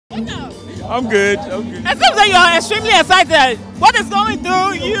I'm good. I'm good. It seems like you're extremely excited. What is going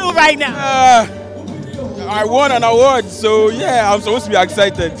through you right now? I won an award, so yeah, I'm supposed to be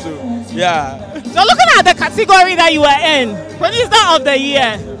excited. So yeah. So looking at the category that you were in, Producer of the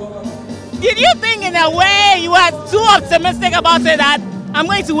Year, did you think in a way you were too optimistic about it that I'm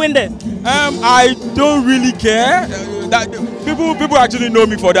going to win this? I don't really care. That people actually know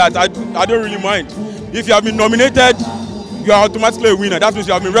me for that. I don't really mind. If you have been nominated, you are automatically a winner. That means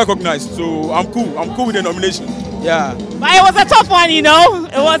you have been recognized. So I'm cool. I'm cool with the nomination. Yeah. But it was a tough one, you know.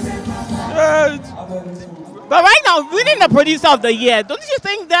 It was. But right now, winning the Producer of the Year, don't you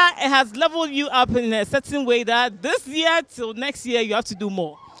think that it has leveled you up in a certain way that this year till next year you have to do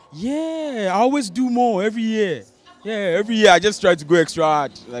more? Yeah, I always do more every year. Yeah, every year I just try to go extra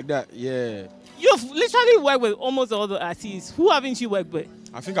hard like that. Yeah. You've literally worked with almost all the artists. Who haven't you worked with?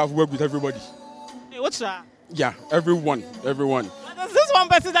 I think I've worked with everybody. Hey, what's that? Yeah, everyone. But there's this one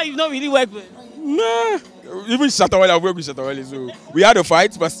person that you've not really worked with. Nah, even SHATTA, I've worked with SHATTA, so we had a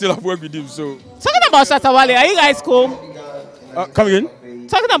fight, but still I've worked with him. So talking about SHATTA, are you guys cool? Come again?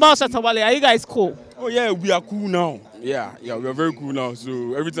 Talking about SHATTA, are you guys cool? Oh yeah, we are cool now. Yeah, we are very cool now.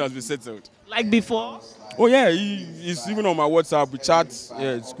 So everything has been settled. Like before? Oh yeah, he's even on my WhatsApp. We chat.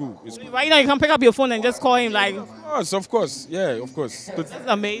 Yeah, it's cool. It's cool. Right now, you can pick up your phone and just call him like. Of course. Yeah, of course. That's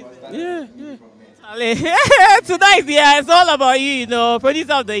amazing. Yeah. Tonight, yeah, it's all about you,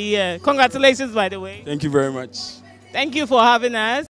 Producer of the Year. Congratulations, by the way. Thank you very much. Thank you for having us.